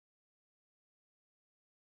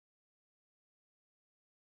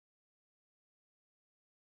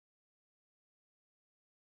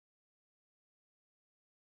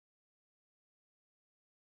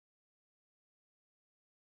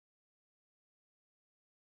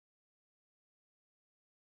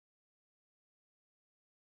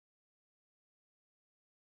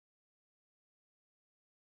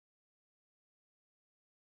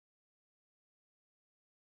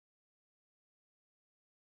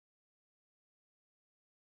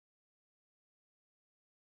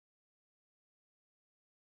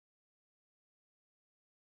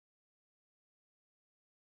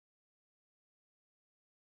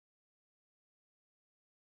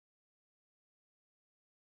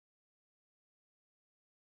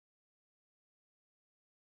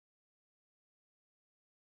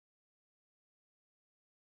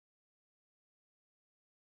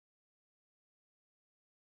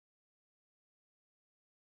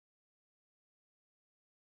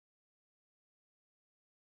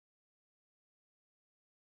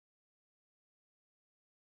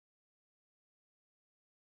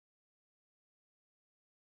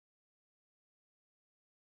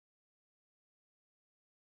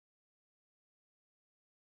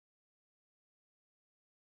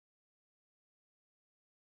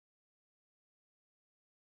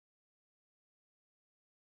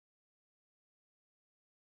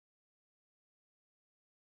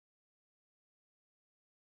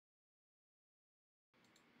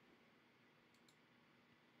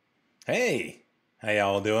Hey, how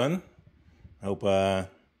y'all doing? Hope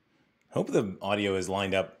hope the audio is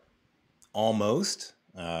lined up almost.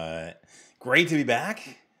 Great to be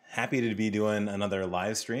back. Happy to be doing another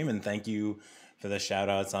live stream, and thank you for the shout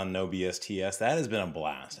outs on No BSTS. That has been a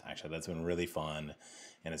blast. Actually, that's been really fun,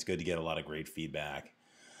 and it's good to get a lot of great feedback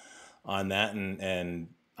on that. And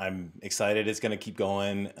I'm excited. It's going to keep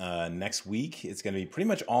going next week. It's going to be pretty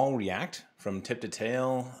much all React from tip to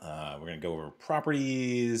tail. We're going to go over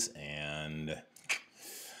properties and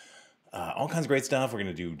all kinds of great stuff. We're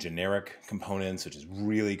going to do generic components, which is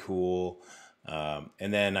really cool.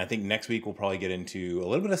 And then I think next week we'll probably get into a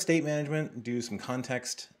little bit of state management, do some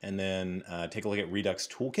context, and then take a look at Redux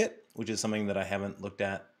Toolkit, which is something that I haven't looked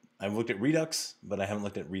at. I've looked at Redux, but I haven't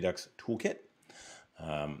looked at Redux Toolkit.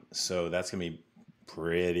 So that's going to be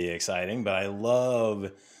pretty exciting. But I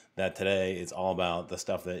love that today it's all about the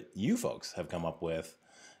stuff that you folks have come up with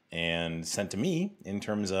and sent to me in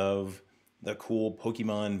terms of the cool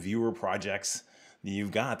Pokemon viewer projects that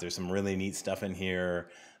you've got. There's some really neat stuff in here.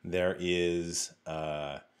 There is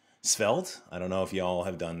Svelte. I don't know if y'all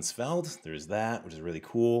have done Svelte. There's that, which is really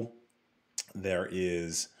cool. There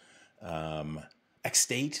is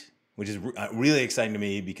Xstate, which is really exciting to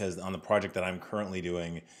me because on the project that I'm currently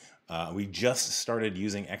doing, we just started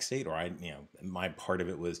using Xstate, or my part of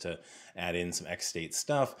it was to add in some Xstate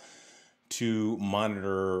stuff to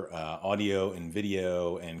monitor audio and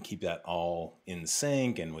video and keep that all in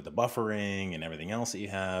sync and with the buffering and everything else that you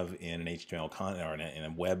have in an HTML or in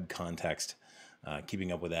a web context.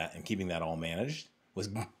 Keeping up with that and keeping that all managed was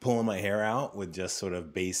pulling my hair out with just sort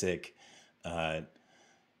of basic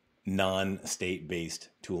non-state-based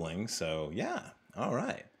tooling. So yeah, all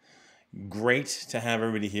right. Great to have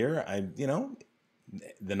everybody here.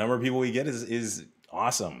 The number of people we get is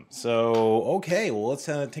awesome. So, okay, well, let's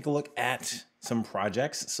take a look at some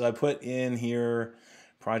projects. So I put in here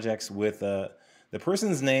projects with the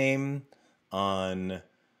person's name on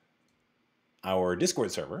our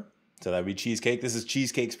Discord server. So that would be Cheesecake. This is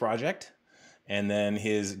Cheesecake's project. And then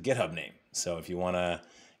his GitHub name. So if you want to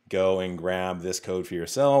go and grab this code for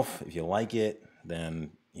yourself, if you like it,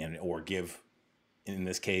 then, or give, in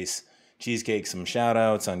this case, Cheesecake some shout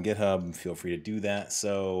outs on GitHub, feel free to do that.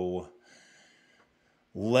 So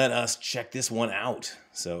let us check this one out.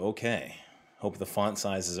 So, okay. Hope the font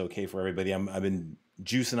size is okay for everybody. I've been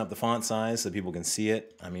juicing up the font size so people can see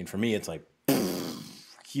it. I mean, for me, it's like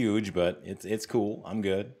huge, but it's cool. I'm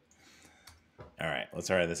good. All right, let's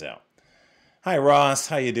try this out. Hi, Ross.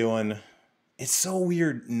 How you doing? It's so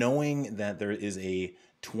weird knowing that there is a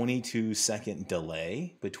 22-second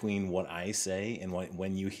delay between what I say and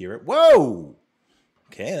when you hear it. Whoa!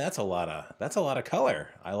 Okay, that's a lot of color.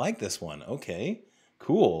 I like this one. Okay,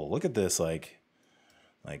 cool. Look at this, like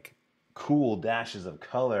cool dashes of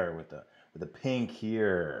color with the pink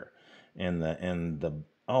here and the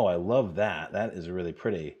oh, I love that. That is really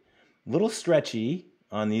pretty. Little stretchy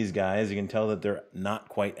on these guys. You can tell that they're not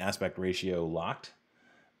quite aspect ratio locked,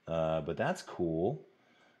 but that's cool.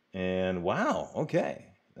 And wow, okay.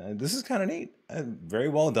 This is kind of neat. Very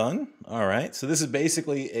well done. All right. So this is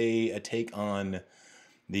basically a take on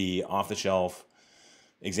the off-the-shelf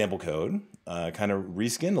example code, kind of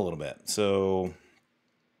reskinned a little bit. So,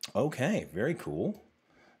 okay, very cool.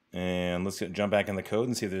 And let's jump back in the code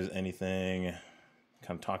and see if there's anything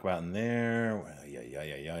kind of talk about in there. Well,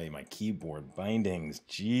 yeah. My keyboard bindings.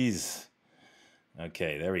 Jeez.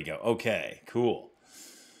 Okay, there we go. Okay, cool.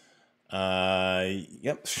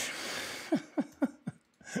 Yep.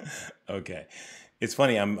 Okay. It's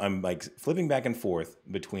funny. I'm like flipping back and forth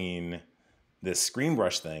between this screen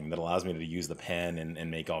brush thing that allows me to use the pen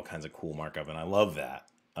and make all kinds of cool markup. And I love that.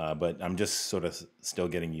 But I'm just sort of still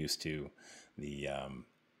getting used to the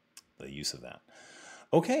use of that.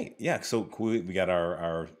 Okay. Yeah. So we got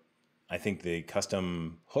our, I think the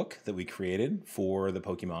custom hook that we created for the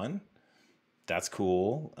Pokemon. That's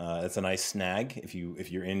cool. It's a nice snag if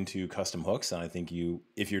you're into custom hooks, and I think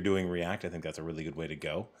if you're doing React, I think that's a really good way to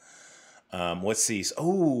go. Let's see.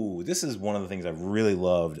 Oh, this is one of the things I've really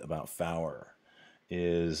loved about Fower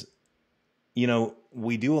is,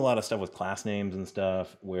 we do a lot of stuff with class names and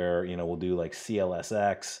stuff where, we'll do like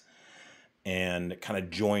CLSX and kind of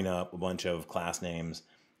join up a bunch of class names,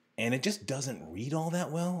 and it just doesn't read all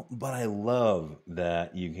that well. But I love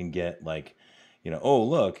that you can get like, oh,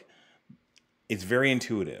 look, it's very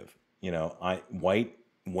intuitive. White,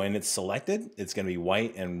 when it's selected, it's going to be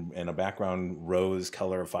white and a background rose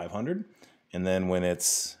color of 500. And then when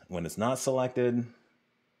it's not selected,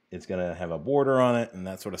 it's going to have a border on it and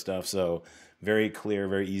that sort of stuff. So very clear,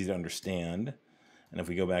 very easy to understand. And if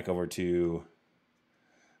we go back over to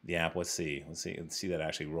the app, let's see that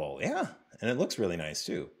actually roll. Yeah, and it looks really nice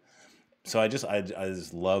too. so I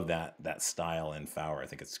just love that style in Fower. I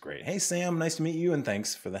think it's great. Hey Sam, nice to meet you, and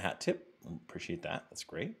thanks for the hat tip. Appreciate that. That's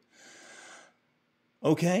great.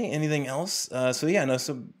 Okay, anything else? So yeah, no,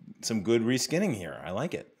 some good reskinning here. I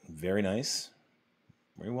like it. Very nice.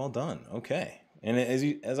 Very well done. Okay, and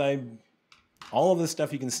as I all of this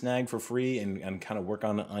stuff you can snag for free and kind of work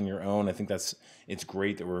on your own. I think it's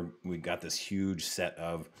great that we got this huge set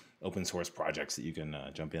of open source projects that you can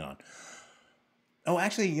jump in on. Oh,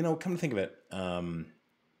 actually, come to think of it,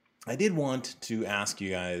 I did want to ask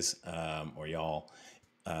you guys or y'all,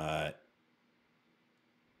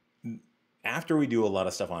 after we do a lot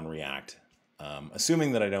of stuff on React,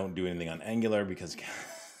 assuming that I don't do anything on Angular, because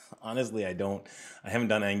honestly, I haven't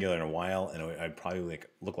done Angular in a while, and I'd probably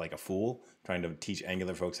look like a fool trying to teach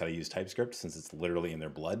Angular folks how to use TypeScript, since it's literally in their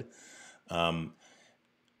blood.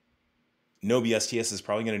 Node.js is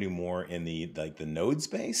probably going to do more in the node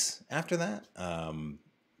space after that,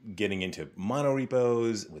 getting into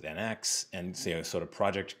monorepos with NX and sort of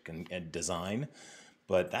project and design.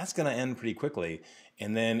 But that's going to end pretty quickly.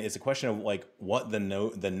 And then it's a question of what the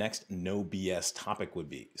next Node.js topic would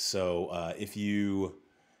be. So if you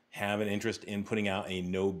have an interest in putting out a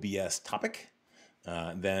Node.js topic,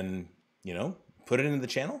 then put it into the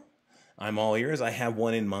channel. I'm all ears. I have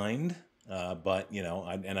one in mind, but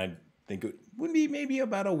I think it would be maybe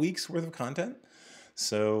about a week's worth of content.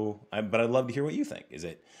 So, but I'd love to hear what you think. Is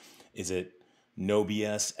it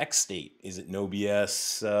Node.js X state? Is it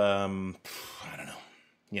Node.js? I don't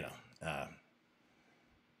know.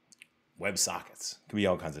 Web sockets. Could be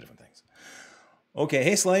all kinds of different things. Okay,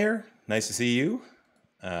 hey Slayer, nice to see you.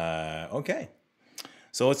 Okay,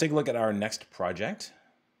 so let's take a look at our next project.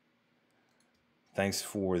 Thanks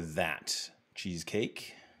for that,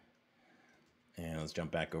 cheesecake. And let's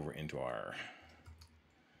jump back over into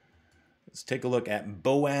let's take a look at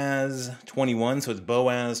Boaz 21. So it's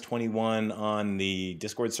Boaz 21 on the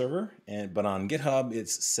Discord server, but on GitHub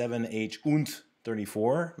it's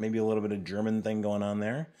 7h34. Maybe a little bit of German thing going on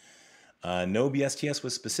there. No BSTS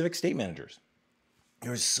with specific state managers.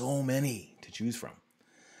 There's so many to choose from.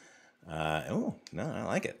 Oh, no, I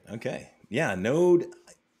like it. Okay. Yeah, Node,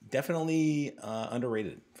 definitely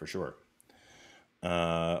underrated for sure.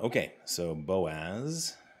 Okay, so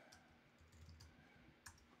Boaz.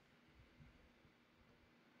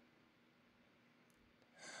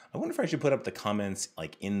 I wonder if I should put up the comments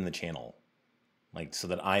in the channel, so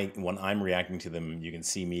that when I'm reacting to them, you can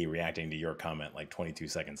see me reacting to your comment 22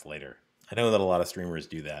 seconds later. I know that a lot of streamers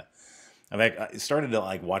do that. I started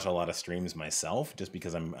to watch a lot of streams myself, just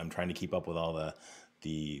because I'm trying to keep up with all the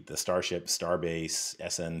Starship, Starbase,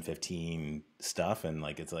 SN15 stuff, and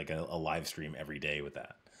it's like a live stream every day with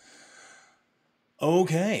that.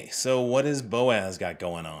 Okay, so what has Boaz got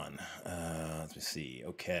going on? Let me see.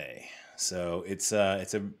 Okay, so it's a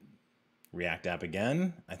React app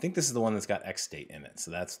again. I think this is the one that's got XState in it.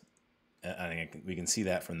 So I think we can see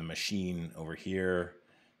that from the machine over here.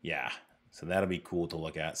 Yeah, so that'll be cool to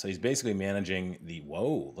look at. So he's basically managing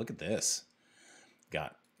whoa, look at this.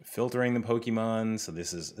 Got filtering the Pokemon. So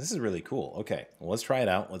this is really cool. Okay, well, let's try it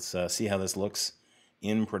out. Let's see how this looks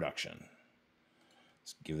in production.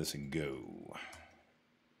 Let's give this a go.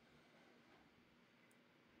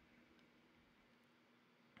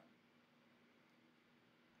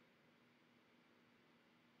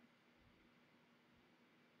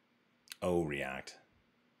 Oh, React.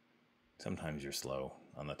 Sometimes you're slow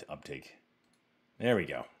on the uptake. There we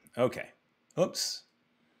go. Okay. Oops.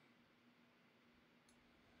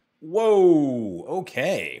 Whoa.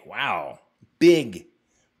 Okay. Wow. Big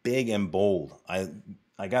and bold. I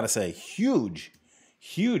gotta say, huge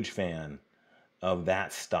fan of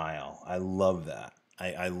that style. I love that.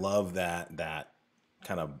 I love that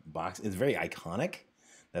kind of box. It's very iconic.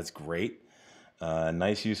 That's great.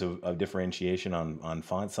 Nice use of differentiation on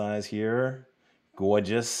font size here.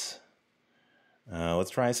 Gorgeous. Let's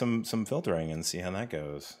try some filtering and see how that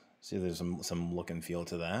goes. See if there's some look and feel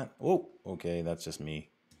to that. Oh, okay, that's just me.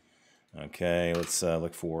 Okay, let's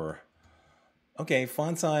look for. Okay,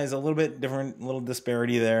 font size a little bit different, little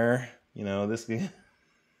disparity there. This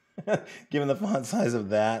given the font size of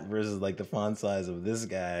that versus the font size of this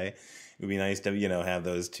guy, it would be nice to have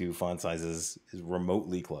those two font sizes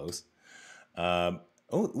remotely close. Ooh,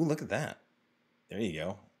 look at that. There you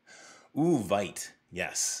go. Ooh, Vite.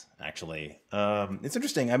 Yes, actually. It's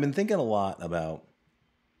interesting. I've been thinking a lot about,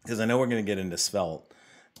 because I know we're going to get into Svelte,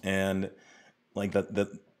 and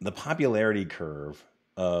the popularity curve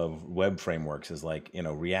of web frameworks is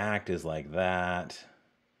React is like that.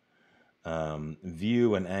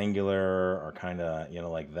 Vue and Angular are kind of,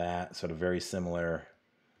 like that, sort of very similar.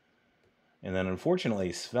 And then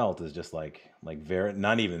unfortunately, Svelte is just like very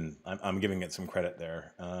not even. I'm giving it some credit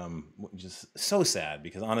there. Just so sad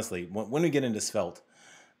because honestly, when we get into Svelte,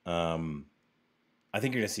 I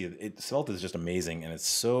think you're gonna see Svelte is just amazing and it's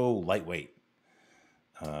so lightweight.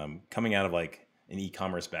 Coming out of like an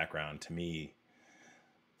e-commerce background, to me,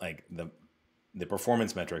 like the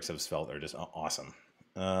performance metrics of Svelte are just awesome.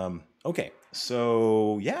 Okay,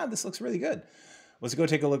 so yeah, this looks really good. Let's go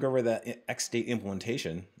take a look over that XState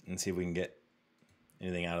implementation and see if we can get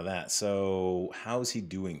anything out of that. So how's he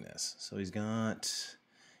doing this? So he's got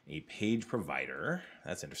a page provider.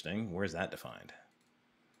 That's interesting. Where's that defined?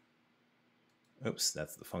 Oops,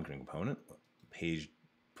 that's the function component. Page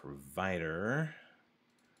provider.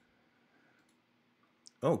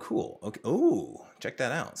 Oh, cool. Okay. Oh, check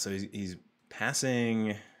that out. So he's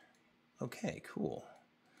passing. Okay, cool.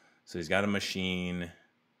 So he's got a machine.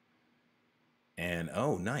 And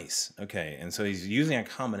oh, nice. Okay. And so he's using a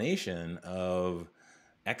combination of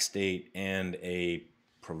XState and a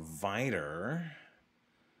provider,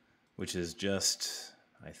 which is just,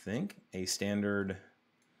 I think, a standard.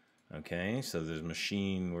 Okay. So there's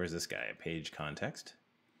machine. Where's this guy? Page context.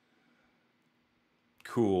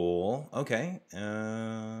 Cool. Okay.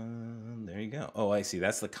 There you go. Oh, I see.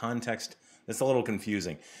 That's the context. That's a little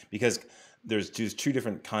confusing because there's two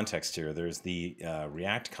different contexts here. There's the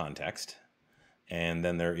React context. And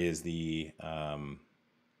then there is the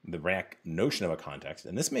React notion of a context,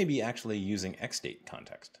 and this may be actually using XState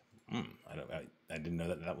context. I didn't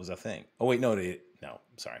know that was a thing. Oh wait, no,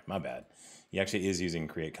 sorry, my bad. He actually is using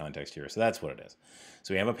create context here, so that's what it is.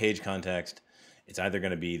 So we have a page context. It's either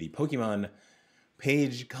going to be the Pokemon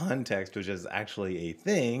page context, which is actually a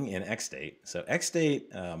thing in XState. So XState,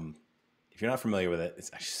 if you're not familiar with it,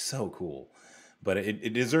 it's actually so cool, but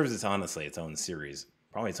it deserves its own series.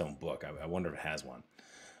 Probably its own book. I wonder if it has one.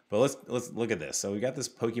 But let's look at this. So we got this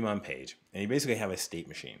Pokemon page, and you basically have a state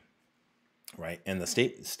machine, right? And the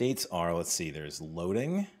states are, let's see, there's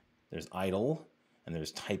loading, there's idle, and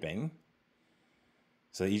there's typing.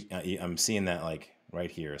 So I'm seeing that like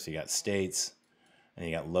right here. So you got states, and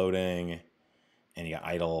you got loading, and you got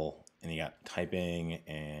idle, and you got typing,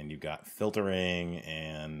 and you've got filtering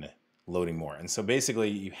and loading more. And so basically,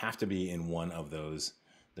 you have to be in one of those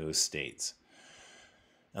states.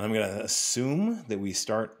 And I'm going to assume that we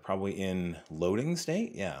start probably in loading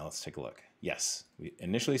state. Yeah, let's take a look. Yes, we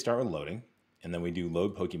initially start with loading, and then we do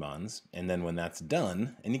load Pokemons. And then when that's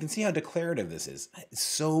done, and you can see how declarative this is. It's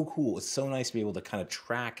so cool. It's so nice to be able to kind of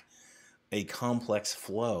track a complex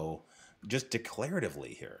flow just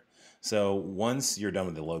declaratively here. So once you're done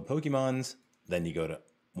with the load Pokemons, then you go to,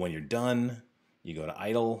 when you're done, you go to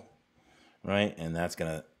idle, right? And that's going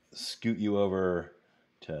to scoot you over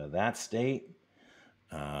to that state.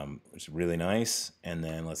 Which is really nice. And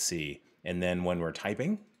then let's see. And then when we're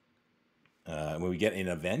typing, when we get an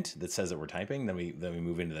event that says that we're typing, then we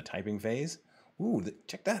move into the typing phase. Ooh,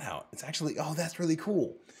 check that out. It's actually, oh, that's really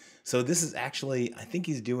cool. So this is actually, I think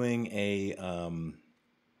he's doing a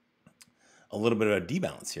little bit of a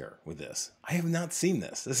debalance here with this. I have not seen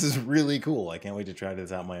this. This is really cool. I can't wait to try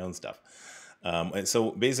this out in my own stuff. And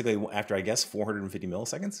so basically after, I guess, 450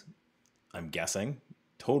 milliseconds, I'm guessing,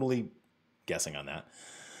 totally guessing on that.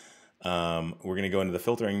 We're going to go into the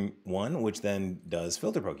filtering one, which then does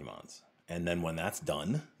filter Pokemons. And then when that's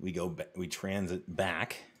done, we transit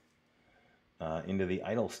back into the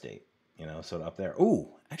idle state, so up there.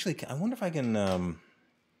 Oh, actually, I wonder if I can,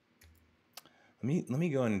 let me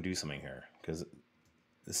go and do something here because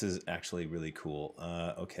this is actually really cool.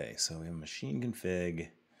 Okay. So we have machine config.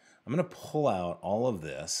 I'm going to pull out all of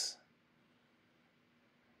this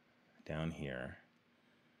down here.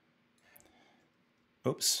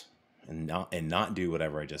 Oops, and not do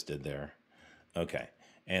whatever I just did there. Okay,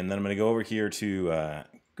 and then I'm going to go over here to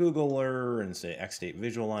Googler and say XState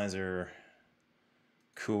Visualizer.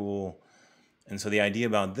 Cool. And so the idea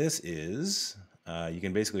about this is you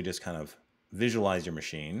can basically just kind of visualize your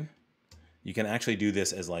machine. You can actually do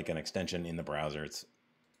this as like an extension in the browser.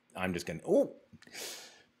 I'm just going to, oh,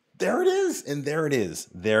 there it is, and there it is.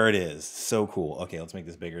 There it is. So cool. Okay, let's make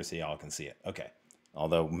this bigger so y'all can see it. Okay.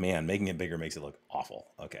 Although, man, making it bigger makes it look awful.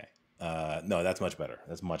 Okay. No, that's much better.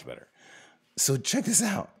 That's much better. So check this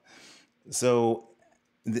out. So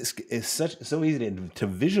this is so easy to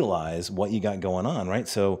visualize what you got going on, right?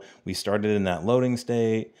 So we started in that loading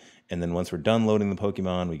state, and then once we're done loading the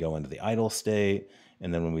Pokemon, we go into the idle state,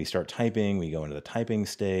 and then when we start typing, we go into the typing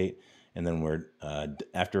state, and then we're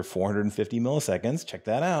after 450 milliseconds, check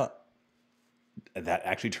that out. That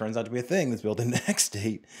actually turns out to be a thing that's built into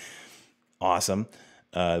XState. Awesome.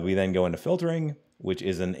 We then go into filtering, which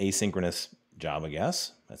is an asynchronous job, I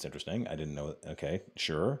guess. That's interesting. I didn't know. Okay,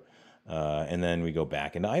 sure. And then we go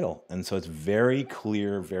back into idle. And so it's very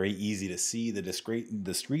clear, very easy to see the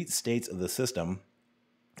discrete states of the system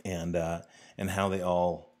and how they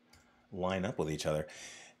all line up with each other.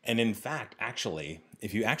 And in fact, actually,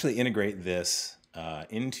 if you actually integrate this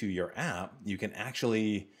into your app, you can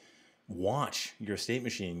actually watch your state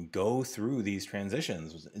machine go through these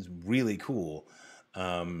transitions. It's really cool.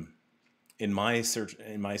 In my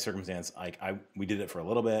circumstance, we did it for a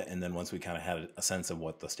little bit, and then once we kind of had a sense of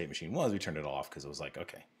what the state machine was, we turned it off because it was like,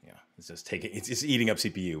 okay, yeah, it's just eating up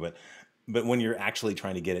CPU. But when you're actually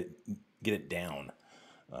trying to get it down,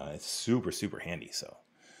 it's super, super handy. So,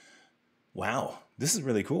 wow, this is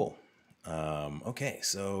really cool. Okay,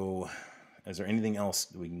 so is there anything else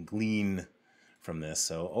we can glean from this?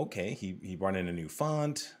 So, okay, he brought in a new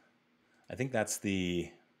font. I think that's I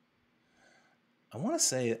want to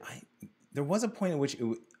say there was a point at which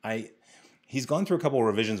he's gone through a couple of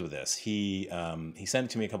revisions with this. He sent it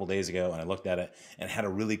to me a couple days ago, and I looked at it, and it had a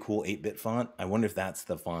really cool 8-bit font. I wonder if that's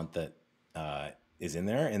the font that is in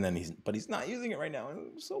there. And then he's not using it right now.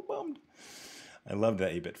 I'm so bummed. I loved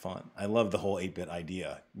that 8-bit font. I love the whole 8-bit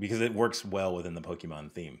idea because it works well within the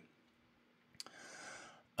Pokemon theme.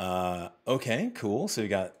 Okay, cool. So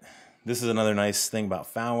this is another nice thing about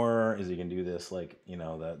Fower is you can do this like,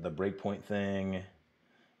 the breakpoint thing,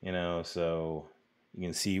 so you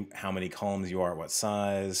can see how many columns you are at what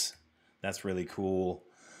size. That's really cool.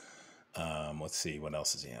 Let's see, what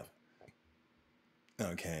else does he have?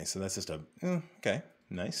 Okay, so that's just okay,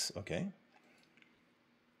 nice, okay.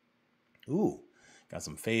 Ooh, got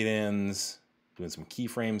some fade-ins, doing some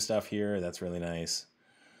keyframe stuff here. That's really nice.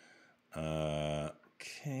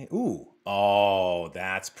 Okay, ooh, oh,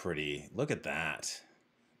 that's pretty. Look at that.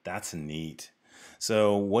 That's neat.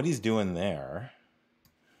 So what he's doing there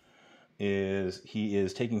is he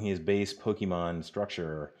is taking his base Pokemon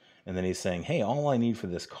structure, and then he's saying, hey, all I need for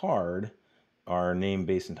this card are name,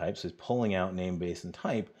 base, and type. So he's pulling out name, base, and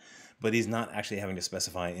type, but he's not actually having to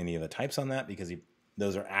specify any of the types on that because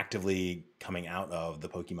those are actively coming out of the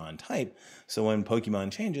Pokemon type. So when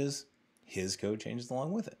Pokemon changes, his code changes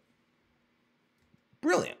along with it.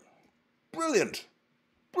 Brilliant. Brilliant.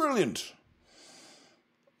 Brilliant.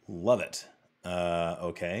 Love it.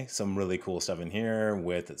 Okay, some really cool stuff in here,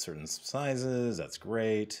 width at certain sizes. That's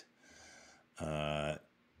great.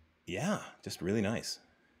 Yeah, just really nice.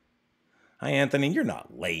 Hi, Anthony. You're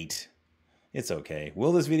not late. It's okay.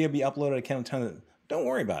 Will this video be uploaded? I can't tell you. Don't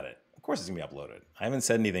worry about it. Of course it's going to be uploaded. I haven't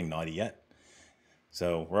said anything naughty yet.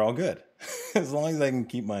 So we're all good. As long as I can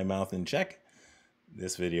keep my mouth in check,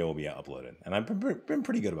 this video will be uploaded. And I've been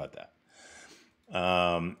pretty good about that.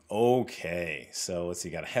 Okay, so let's see,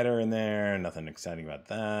 got a header in there, nothing exciting about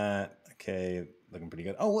that. Okay, looking pretty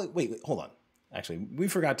good. Oh, wait, hold on. Actually, we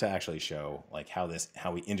forgot to actually show like how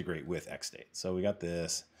we integrate with XState. So we got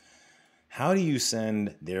this. How do you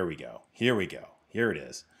send? There we go. Here we go. Here it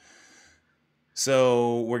is.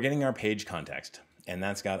 So we're getting our page context, and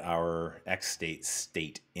that's got our XState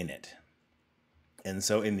state in it. And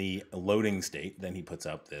so in the loading state, then he puts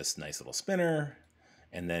up this nice little spinner.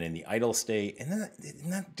 And then in the idle state, and then isn't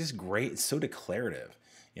that just great? It's so declarative.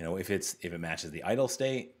 If it matches the idle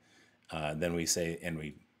state, then we say, and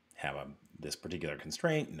we have this particular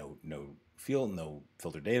constraint, no field, no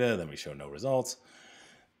filter data, then we show no results.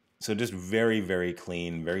 So just very, very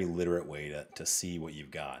clean, very literate way to see what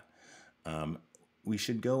you've got. We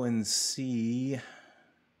should go and see.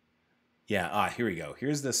 Yeah, here we go.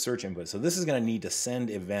 Here's the search input. So this is going to need to send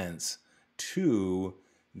events to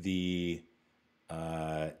the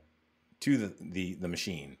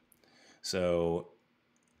machine. So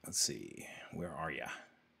let's see, where are you?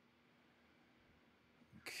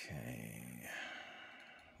 Okay,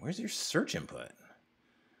 where's your search input?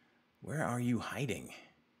 Where are you hiding?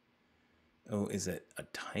 Oh, is it a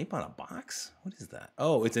type on a box? What is that?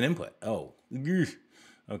 Oh, it's an input. Oh,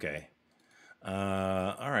 okay.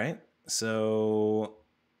 All right. So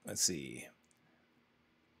let's see.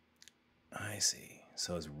 I see.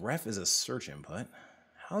 So his ref is a search input.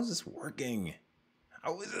 How is this working?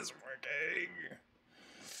 How is this working?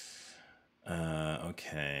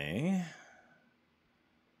 Okay.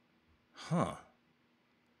 Huh.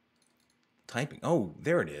 Typing. Oh,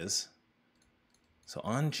 there it is. So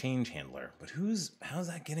on change handler. But how's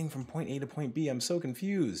that getting from point A to point B? I'm so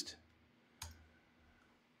confused.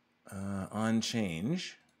 On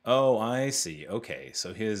change. Oh, I see. Okay,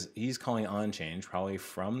 so he's calling on change probably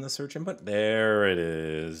from the search input. There it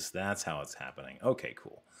is. That's how it's happening. Okay,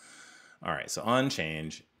 cool. All right, so on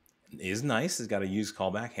change is nice. It's got a use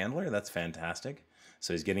callback handler. That's fantastic.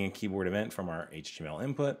 So he's getting a keyboard event from our HTML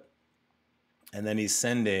input, and then he's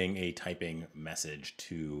sending a typing message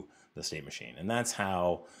to the state machine. And that's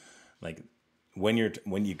how like when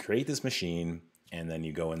you create this machine and then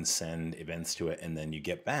you go and send events to it, and then you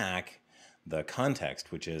get back the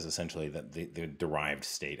context, which is essentially the derived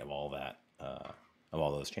state of all that of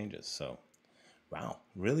all those changes. So, wow,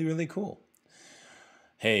 really, really cool.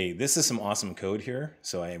 Hey, this is some awesome code here.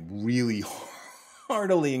 So I really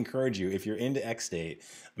heartily encourage you, if you're into XState, I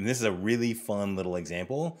mean, this is a really fun little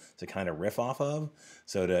example to kind of riff off of.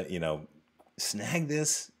 So to, snag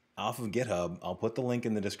this off of GitHub, I'll put the link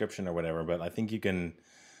in the description or whatever, but I think you can,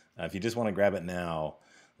 if you just want to grab it now,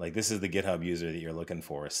 like this is the GitHub user that you're looking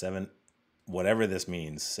for, whatever this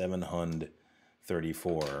means,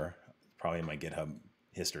 734, probably in my GitHub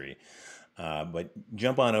history. But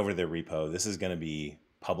jump on over to their repo. This is going to be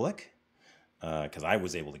public because I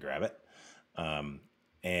was able to grab it.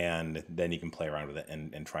 And then you can play around with it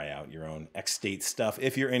and try out your own XState stuff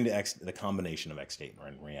if you're into the combination of XState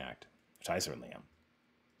and React, which I certainly am.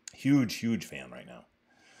 Huge, huge fan right now.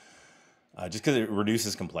 Just because it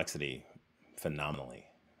reduces complexity phenomenally.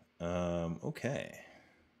 Okay.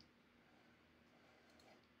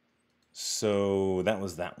 So that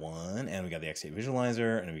was that one. And we got the XState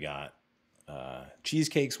visualizer, and we got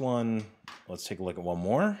Cheesecake's one. Let's take a look at one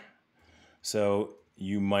more. So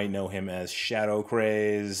you might know him as Shadow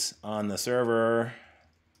Craze on the server.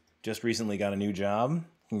 Just recently got a new job.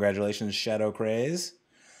 Congratulations, Shadow Craze.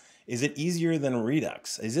 Is it easier than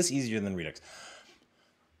Redux? Is this easier than Redux?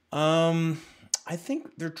 I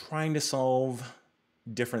think they're trying to solve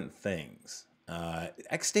different things.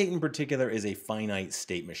 XState in particular is a finite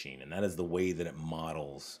state machine, and that is the way that it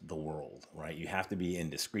models the world, right? You have to be in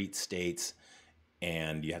discrete states,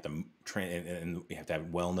 and you have to have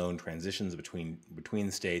well-known transitions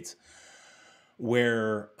between states.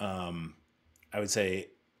 Where I would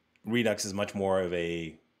say Redux is much more of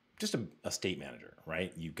just a state manager,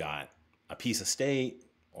 right? You've got a piece of state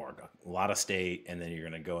or a lot of state, and then you're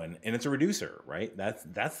going to go in, and it's a reducer, right?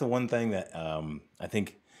 That's the one thing that I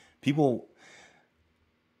think people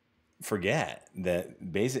forget, that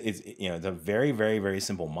it's a very, very, very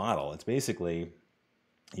simple model. It's basically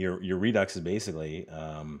your Redux is basically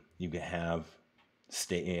you can have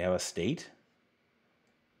state. You have a state,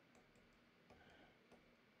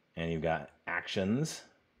 and you've got actions,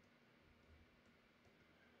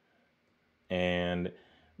 and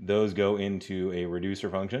those go into a reducer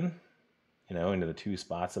function, into the two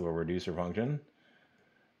spots of a reducer function,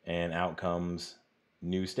 and out comes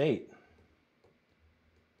new state.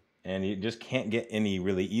 And you just can't get any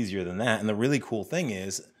really easier than that. And the really cool thing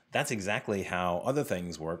is that's exactly how other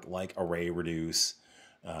things work, like array reduce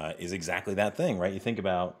is exactly that thing, right? You think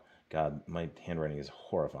about, God, my handwriting is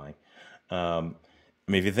horrifying.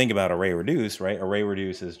 If you think about array reduce, right? Array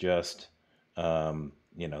reduce is just,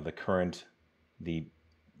 the current,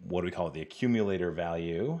 what do we call it? The accumulator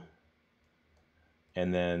value,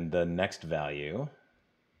 and then the next value,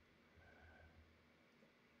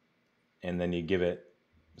 and then you give it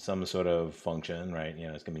some sort of function, right?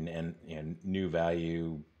 It's going to be new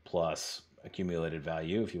value plus accumulated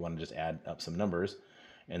value if you want to just add up some numbers,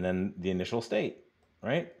 and then the initial state,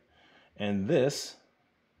 right? And this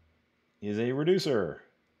is a reducer,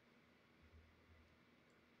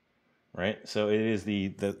 right? So it is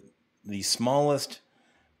the smallest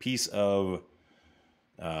piece of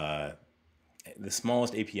the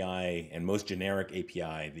smallest API and most generic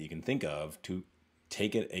API that you can think of to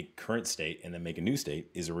take a current state and then make a new state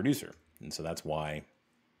is a reducer. And so that's why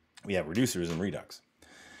we have reducers in Redux.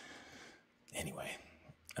 Anyway,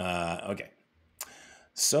 okay.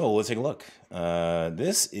 So let's take a look.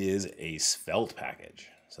 This is a Svelte package.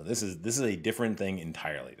 So this is a different thing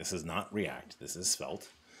entirely. This is not React. This is Svelte.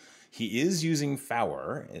 He is using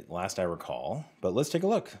Fower, last I recall, but let's take a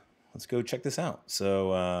look. Let's go check this out.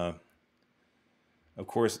 So, of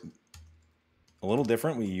course, a little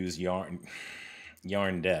different. We use Yarn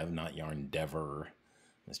Dev, not Yarn Dever,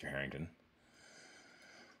 Mr. Harrington.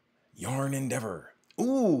 Yarn Endeavor.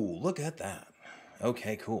 Ooh, look at that.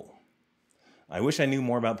 Okay, cool. I wish I knew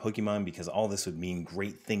more about Pokemon, because all this would mean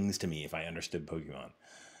great things to me if I understood Pokemon.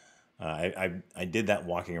 I did that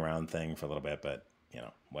walking around thing for a little bit, but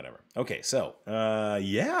whatever. Okay, so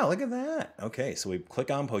yeah, look at that. Okay, so we click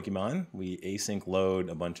on Pokemon. We async load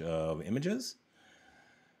a bunch of images.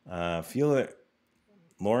 Feel it,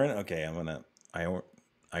 Lauren. Okay,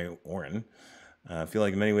 Oren. Feel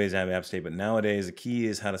like in many ways I have app state, but nowadays the key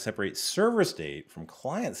is how to separate server state from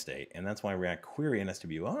client state, and that's why React Query and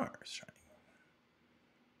SWR is trying.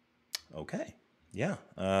 Okay, yeah,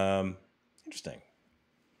 interesting.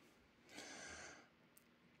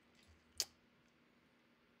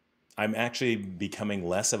 I'm actually becoming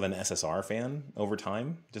less of an SSR fan over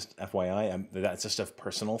time. Just FYI, that's just a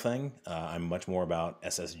personal thing. I'm much more about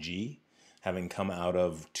SSG, having come out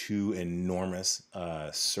of two enormous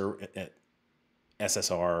SSR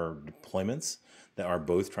deployments that are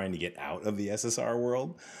both trying to get out of the SSR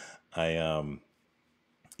world.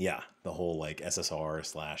 Yeah, the whole like SSR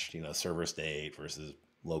slash server state versus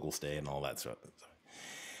local state and all that stuff.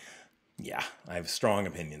 Yeah, I have strong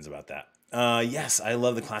opinions about that. Yes, I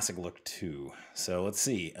love the classic look too. So let's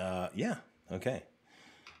see. Yeah, okay.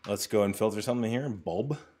 Let's go and filter something here.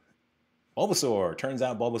 Bulbasaur. Turns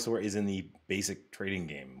out Bulbasaur is in the basic trading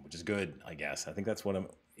game, which is good, I guess. I think that's what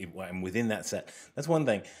I'm within that set. That's one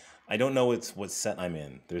thing. I don't know what set I'm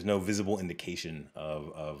in. There's no visible indication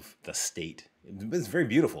of the state. It's very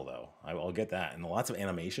beautiful, though. I'll get that. And lots of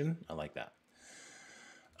animation. I like that.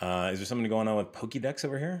 Is there something going on with Pokédex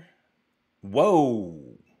over here? Whoa.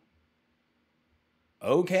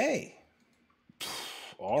 Okay.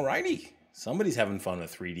 Alrighty. Somebody's having fun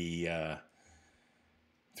with 3D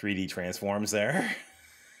transforms there.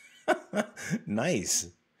 Nice.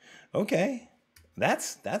 Okay.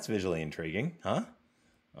 That's visually intriguing, huh?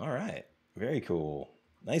 All right. Very cool.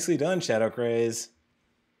 Nicely done, Shadow Craze.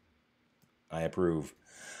 I approve.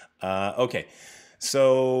 Okay.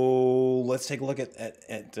 So let's take a look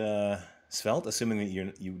at Svelte, assuming that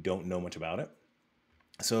you don't know much about it.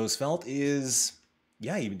 So Svelte is,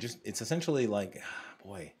 yeah, it's essentially like,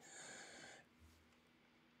 boy,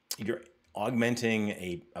 you're augmenting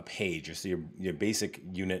a page. So your basic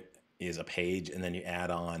unit is a page, and then you add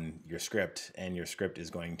on your script, and your script is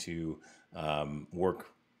going to work.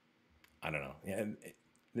 I don't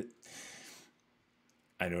know.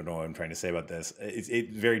 I don't know what I'm trying to say about this. It's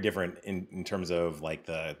very different in terms of like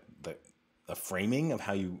the framing of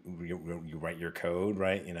how you write your code,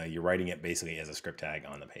 right? You're writing it basically as a script tag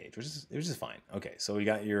on the page, which is fine. Okay, so we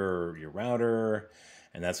got your router,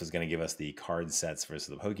 and that's what's going to give us the card sets versus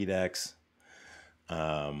the Pokédex.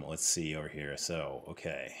 Let's see over here. So,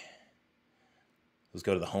 okay. Let's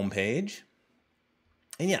go to the home page.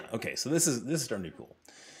 And yeah, okay, so this is starting to be cool.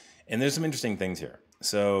 And there's some interesting things here.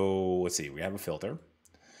 So let's see, we have a filter.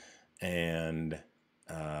 And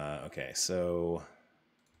okay, so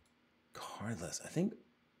card list. I think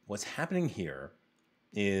what's happening here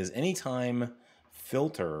is anytime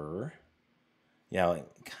filter, yeah, it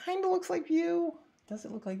kind of looks like view. Does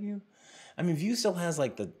it look like view? I mean, view still has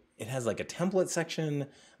like it has like a template section.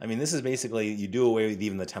 I mean, this is basically, you do away with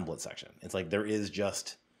even the template section. It's like there's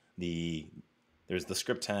the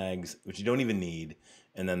script tags, which you don't even need,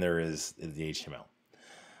 and then there is the HTML.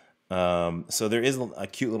 So there is a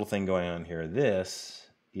cute little thing going on here. This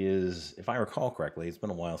is, if I recall correctly, it's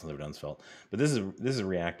been a while since I've done Svelte, but this is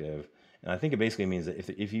reactive, and I think it basically means that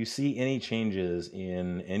if you see any changes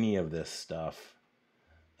in any of this stuff,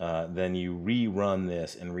 then you rerun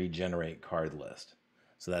this and regenerate card list.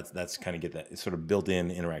 So that's kind of get that, it's sort of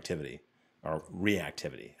built-in interactivity, or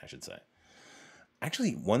reactivity, I should say.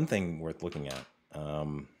 Actually, one thing worth looking at.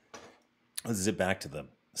 Let's zip back to the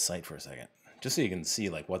site for a second, just so you can see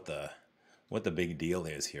like what the big deal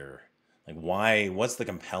is here. Like what's the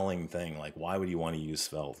compelling thing? Like why would you want to use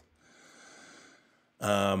Svelte?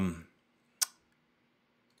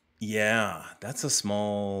 Yeah, that's a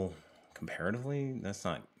small, comparatively, that's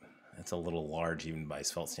a little large even by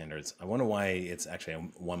Svelte standards. I wonder why it's actually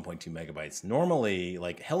 1.2 megabytes. Normally,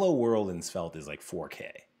 like Hello World in Svelte is like 4K.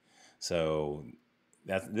 So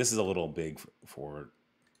this is a little big for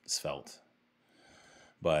Svelte.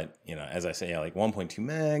 But, as I say, yeah, like 1.2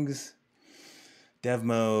 megs, dev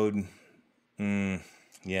mode.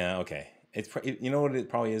 Yeah, okay. You know what it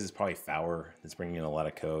probably is? It's probably Fower that's bringing in a lot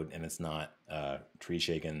of code, and it's not tree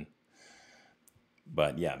shaken.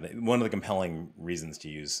 But yeah, one of the compelling reasons to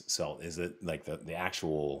use Svelte is that like the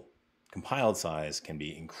actual compiled size can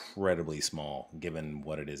be incredibly small given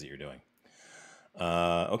what it is that you're doing.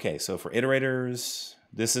 Okay, so for iterators,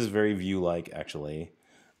 this is very view-like actually.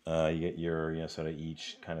 You get your sort of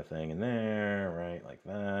each kind of thing in there, right? Like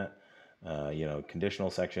that. Conditional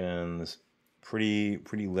sections, pretty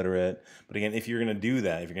literate. But again, if you're going to do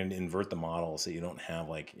that, if you're going to invert the model so you don't have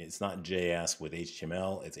like, it's not JS with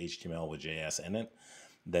HTML, it's HTML with JS in it,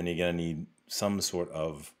 then you're going to need some sort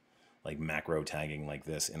of like macro tagging like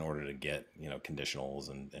this in order to get, conditionals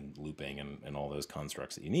and looping and all those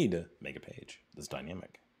constructs that you need to make a page that's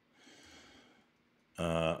dynamic.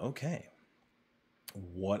 Okay.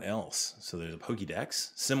 What else? So there's a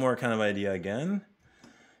Pokédex, similar kind of idea again.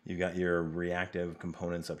 You've got your reactive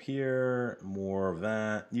components up here, more of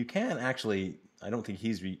that. You can actually, I don't think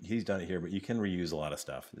he's done it here, but you can reuse a lot of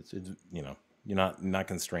stuff. It's you're not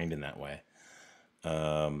constrained in that way.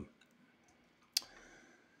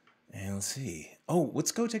 And let's see. Oh,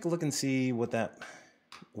 let's go take a look and see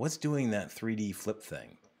what's doing that 3D flip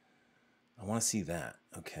thing. I want to see that.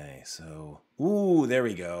 Okay, so, ooh, there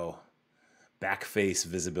we go. Back face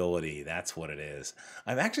visibility. That's what it is.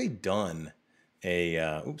 I've actually done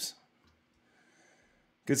oops.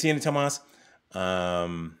 Good seeing you, Tomas.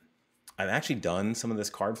 I've actually done some of this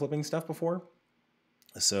card flipping stuff before.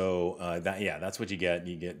 So that's what you get.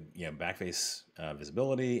 You get back face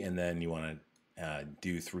visibility, and then you want to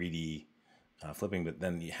do 3D flipping, but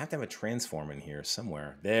then you have to have a transform in here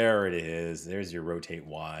somewhere. There it is. There's your rotate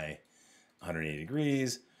Y 180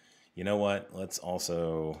 degrees. You know what? Let's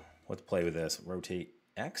play with this. Rotate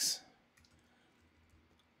X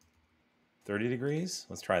 30 degrees.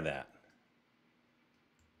 Let's try that.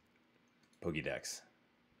 Pokédex.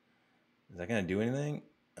 Is that going to do anything?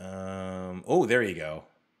 Oh, there you go.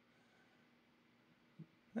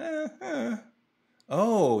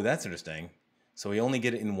 Oh, that's interesting. So we only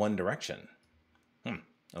get it in one direction.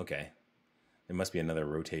 Okay. There must be another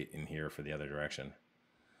rotate in here for the other direction.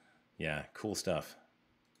 Yeah, cool stuff.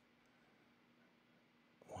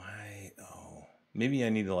 Why? Oh, maybe I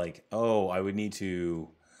need to I would need to,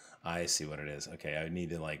 I see what it is. Okay, I would need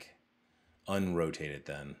to unrotate it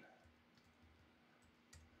then.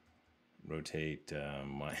 Rotate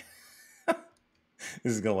my...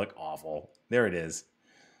 This is going to look awful. There it is.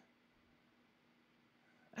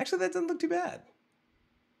 Actually, that doesn't look too bad.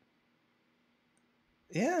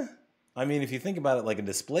 Yeah. I mean, if you think about it like a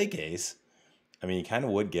display case, I mean, you kind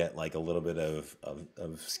of would get a little bit of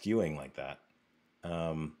skewing like that.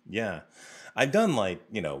 Yeah. I've done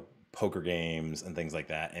poker games and things like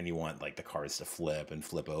that, and you want the cards to flip and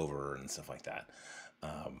flip over and stuff like that.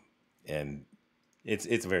 And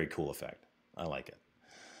it's a very cool effect. I like it.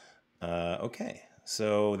 Okay,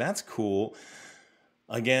 so that's cool.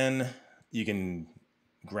 Again, you can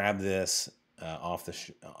grab this off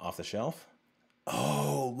the shelf.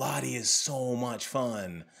 Oh, Lottie is so much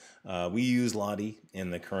fun. We use Lottie in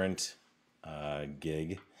the current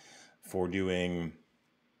gig for doing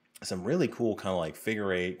some really cool kind of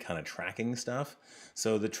figure eight kind of tracking stuff.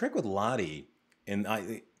 So the trick with Lottie, and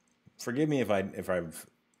forgive me if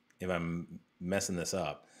I'm messing this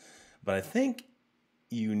up, but I think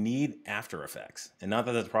you need After Effects, and not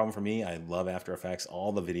that that's a problem for me. I love After Effects.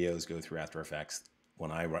 All the videos go through After Effects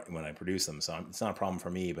when I produce them, so it's not a problem for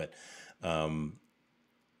me. But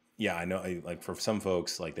yeah, I know for some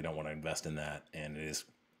folks they don't want to invest in that, and it is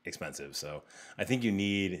expensive. So I think you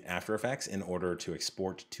need After Effects in order to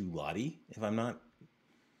export to Lottie. If I'm not,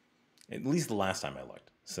 at least the last time I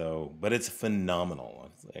looked. So, but it's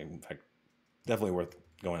phenomenal. In fact, definitely worth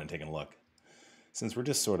going and taking a look. Since we're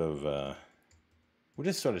just sort of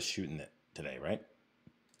shooting it today, right?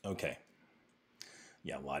 Okay.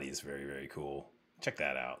 Yeah, Lottie is very, very cool. Check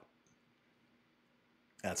that out.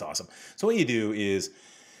 That's awesome. So what you do is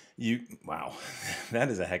wow, that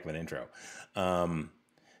is a heck of an intro.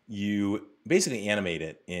 You basically animate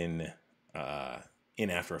it in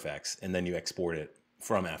After Effects, and then you export it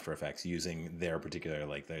from After Effects using their particular,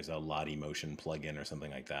 there's a Lottie Motion plugin or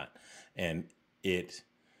something like that. And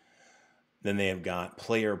then they have got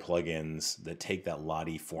player plugins that take that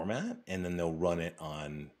Lottie format, and then they'll run it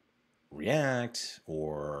on React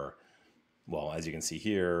or, well, as you can see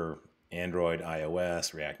here, Android,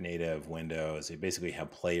 iOS, React Native, Windows. They basically have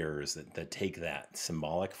players that take that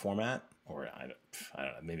symbolic format, or I don't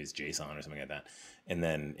know, maybe it's JSON or something like that, and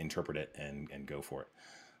then interpret it and go for it.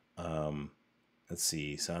 Let's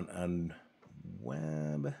see. So on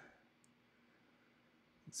web,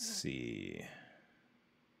 let's see.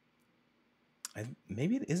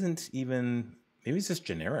 Maybe it isn't even, maybe it's just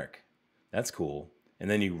generic. That's cool. And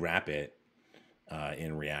then you wrap it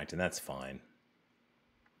in React, and that's fine.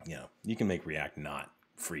 You can make React not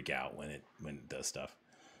freak out when it does stuff,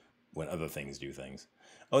 when other things do things.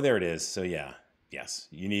 Oh, there it is. So yeah, yes,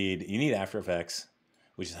 you need After Effects,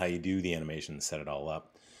 which is how you do the animation, set it all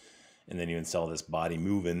up, and then you install this body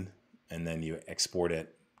moving, and then you export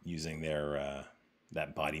it using their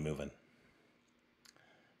that body moving.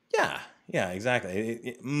 Yeah,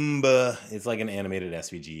 exactly. It's like an animated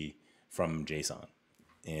SVG from JSON,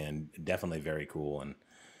 and definitely very cool. And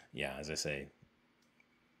yeah, as I say,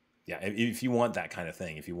 yeah, if you want that kind of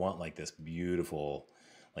thing, if you want this beautiful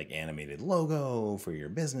animated logo for your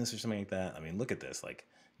business or something like that, I mean, look at this. You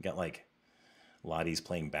got Lottie's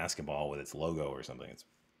playing basketball with its logo or something. It's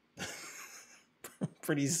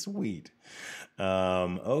pretty sweet.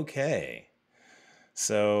 Okay.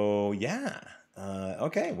 So yeah.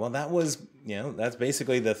 Okay, well, that was, that's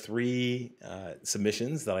basically the 3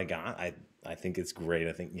 submissions that I got. I think it's great.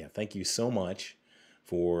 I think, thank you so much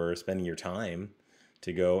for spending your time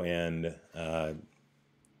to go and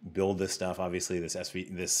build this stuff. Obviously,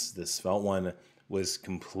 this Svelte one was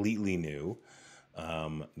completely new.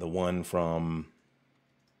 The one from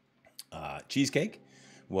Cheesecake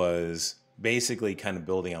was basically kind of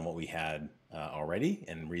building on what we had already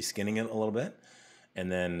and reskinning it a little bit.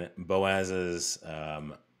 And then Boaz's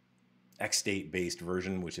XState based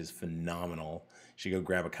version, which is phenomenal. You should go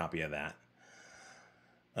grab a copy of that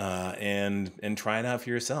and try it out for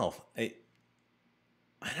yourself. I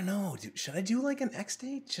don't know. Should I do like an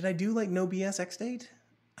XState? Should I do like no BS XState?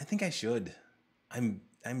 I think I should. I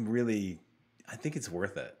think it's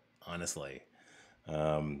worth it, honestly.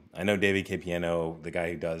 I know David K. Piano, the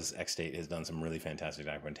guy who does XState, has done some really fantastic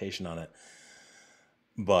documentation on it.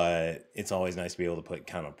 But it's always nice to be able to put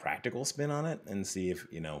kind of a practical spin on it and see if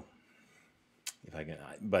I can.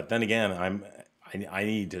 But then again, I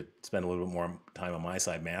need to spend a little bit more time on my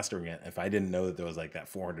side mastering it. If I didn't know that there was like that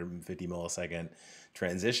 450 millisecond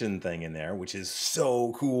transition thing in there, which is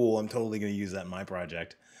so cool, I'm totally going to use that in my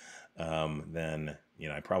project. Then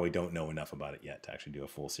I probably don't know enough about it yet to actually do a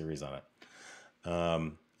full series on it.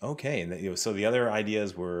 Okay, and so the other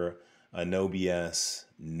ideas were a no BS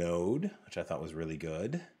node, which I thought was really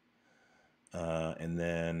good. And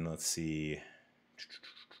then let's see,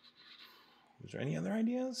 was there any other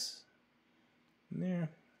ideas in there?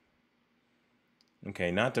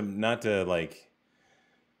 Okay, not to like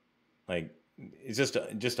it's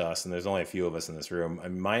just us, and there's only a few of us in this room.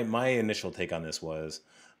 My initial take on this was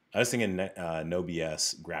I was thinking no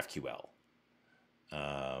BS GraphQL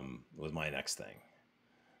was my next thing.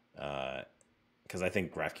 Because I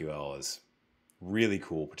think GraphQL is really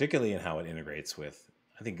cool, particularly in how it integrates with.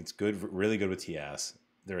 I think it's really good with TS.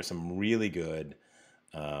 There are some really good.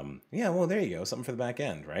 Well, there you go, something for the back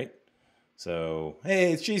end, right? So,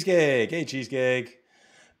 hey, it's Cheesecake. Hey, Cheesecake.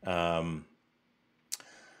 Something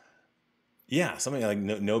like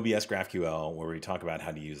no BS GraphQL, where we talk about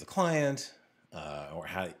how to use the client, or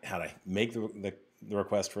how to make the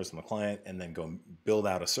request first from the client, and then go build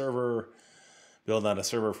out a server. Build out a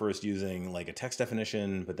server first using like a text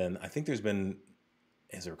definition, but then I think there's been,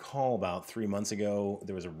 as I recall, about 3 months ago,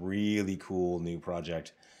 there was a really cool new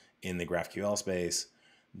project in the GraphQL space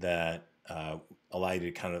that allow you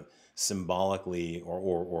to kind of symbolically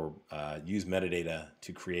or use metadata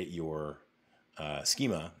to create your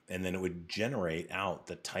schema, and then it would generate out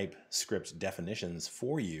the Typescript definitions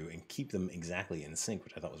for you and keep them exactly in sync,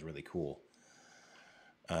 which I thought was really cool.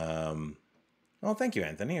 Well, thank you,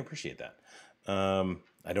 Anthony. I appreciate that.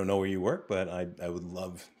 I don't know where you work, but I would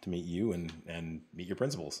love to meet you and meet your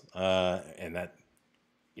principals.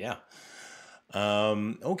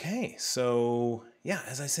 Okay, so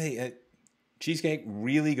as I say, Cheesecake,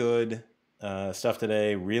 really good stuff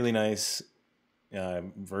today. Really nice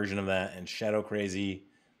version of that, and Shadow Crazy,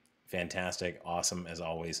 fantastic, awesome as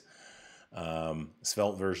always.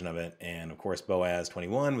 Svelte version of it, and of course Boaz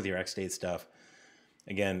 21 with your XState stuff.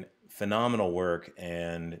 Again, phenomenal work,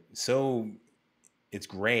 and so it's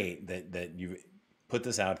great that you put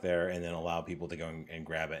this out there and then allow people to go and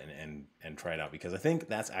grab it and try it out, because I think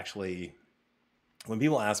that's actually, when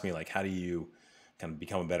people ask me like, how do you kind of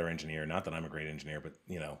become a better engineer? Not that I'm a great engineer, but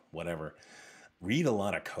whatever. Read a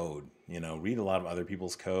lot of code, read a lot of other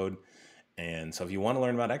people's code. And so if you want to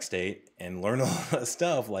learn about XState and learn a lot of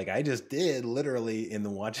stuff like I just did literally in the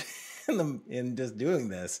watch in just doing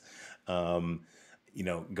this,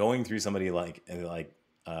 going through somebody like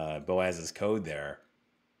Boaz's code there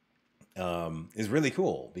is really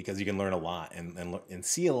cool, because you can learn a lot and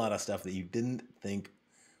see a lot of stuff that you didn't think,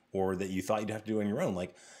 or that you thought you'd have to do on your own,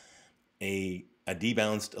 like a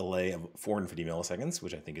debounced delay of 450 milliseconds,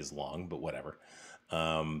 which I think is long, but whatever.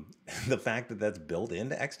 The fact that that's built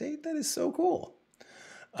into XState, that is so cool.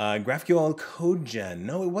 GraphQL code gen.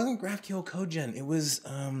 No, it wasn't GraphQL code gen. It was,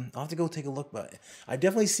 I'll have to go take a look, but I've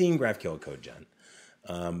definitely seen GraphQL code gen.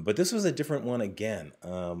 But this was a different one again.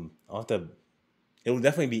 It will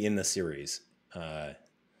definitely be in the series. And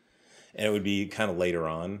it would be kind of later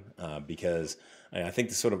on, because I think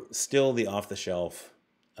the sort of still the off-the-shelf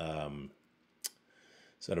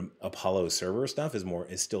sort of Apollo server stuff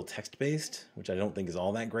is still text-based, which I don't think is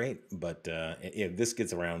all that great. But this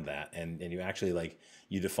gets around that, and you actually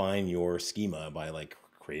you define your schema by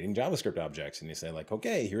creating JavaScript objects, and you say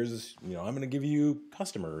okay, here's I'm going to give you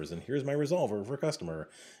customers, and here's my resolver for customer,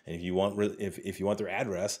 and if you want their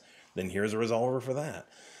address, then here's a resolver for that.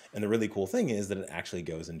 And the really cool thing is that it actually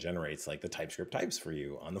goes and generates the TypeScript types for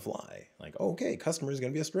you on the fly. Okay, customer is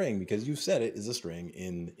going to be a string because you said it is a string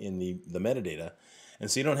in the metadata. And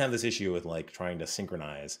so you don't have this issue with trying to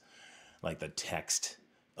synchronize the text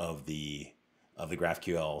of the of the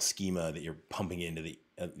GraphQL schema that you're pumping into the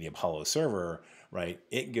Apollo server, right?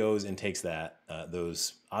 It goes and takes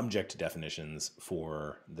those object definitions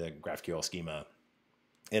for the GraphQL schema,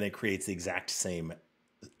 and it creates the exact same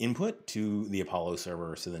input to the Apollo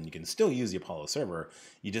server. So then you can still use the Apollo server.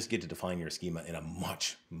 You just get to define your schema in a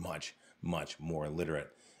much, much, much more literate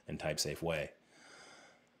and type-safe way.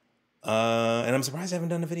 And I'm surprised I haven't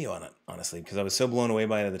done a video on it, honestly, because I was so blown away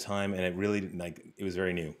by it at the time, and it was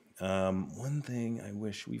very new. One thing I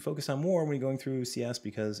wish we focused on more when going through CS,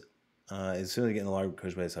 because it's really getting a lot of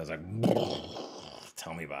code base. I was like,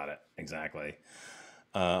 tell me about it. Exactly.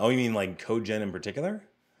 Oh, you mean like code gen in particular?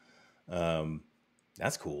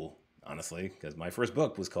 That's cool, honestly, because my first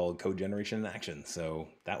book was called Code Generation in Action, so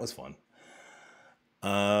that was fun.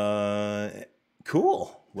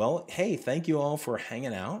 Cool. Well, hey, thank you all for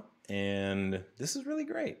hanging out, and this is really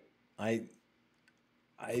great. I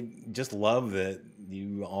just love that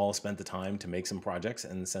you all spent the time to make some projects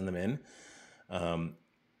and send them in.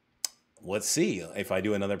 Let's see if I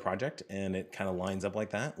do another project and it kind of lines up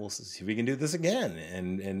like that. We'll see if we can do this again.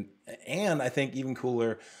 And I think even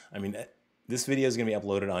cooler, I mean, this video is going to be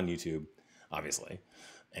uploaded on YouTube, obviously.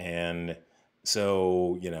 And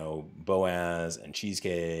so, Boaz and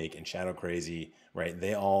Cheesecake and Shadow Crazy, right?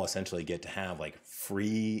 They all essentially get to have like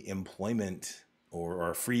free employment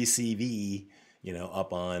or a free CV,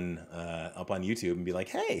 up on YouTube, and be like,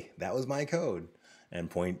 hey, that was my code, and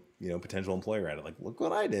point, potential employer at it. Like, look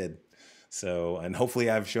what I did. So, and hopefully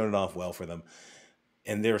I've shown it off well for them.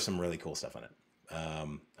 And there's some really cool stuff on it.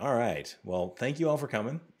 All right. Well, thank you all for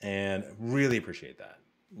coming, and really appreciate that.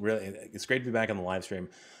 Really, it's great to be back on the live stream.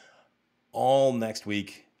 All next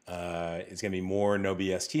week, it's going to be more No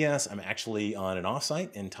BS TS. I'm actually on an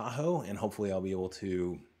offsite in Tahoe, and hopefully I'll be able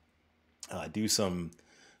to do some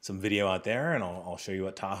video out there, and I'll show you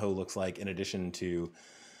what Tahoe looks like, in addition to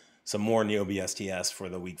some more No BS TS for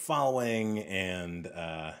the week following, and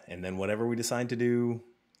then whatever we decide to do.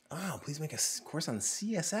 Oh, please make a course on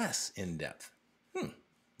CSS in depth.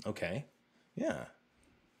 Okay. Yeah.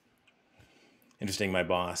 Interesting. My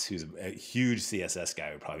boss, who's a huge CSS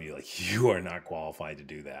guy, would probably be like, you are not qualified to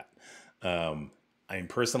do that. I mean,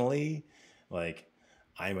 personally, like,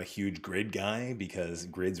 I'm a huge grid guy because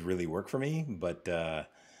grids really work for me, but,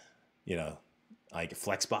 like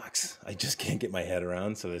Flexbox, I just can't get my head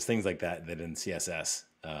around. So there's things like that in CSS.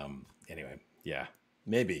 Anyway, yeah,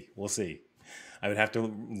 maybe. We'll see. I would have to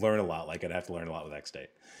learn a lot, like I'd have to learn a lot with XState.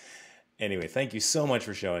 Anyway, thank you so much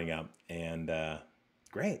for showing up, and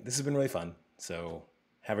great. This has been really fun. So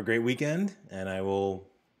have a great weekend, and I will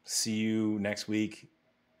see you next week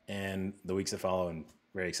and the weeks that follow, and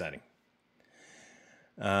very exciting.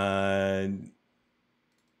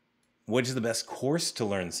 Which is the best course to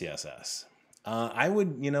learn CSS? I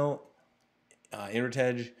would, Interteg,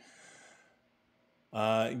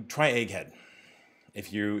 try Egghead.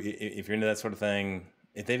 If you're into that sort of thing,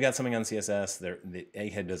 if they've got something on CSS, the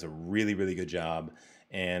Egghead does a really, really good job,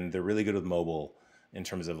 and they're really good with mobile in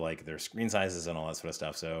terms of like their screen sizes and all that sort of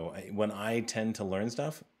stuff. So when I tend to learn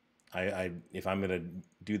stuff, if I'm going to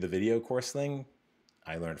do the video course thing,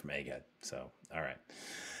 I learn from Egghead. So, all right.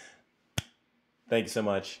 Thank you so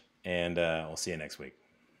much, and we'll see you next week.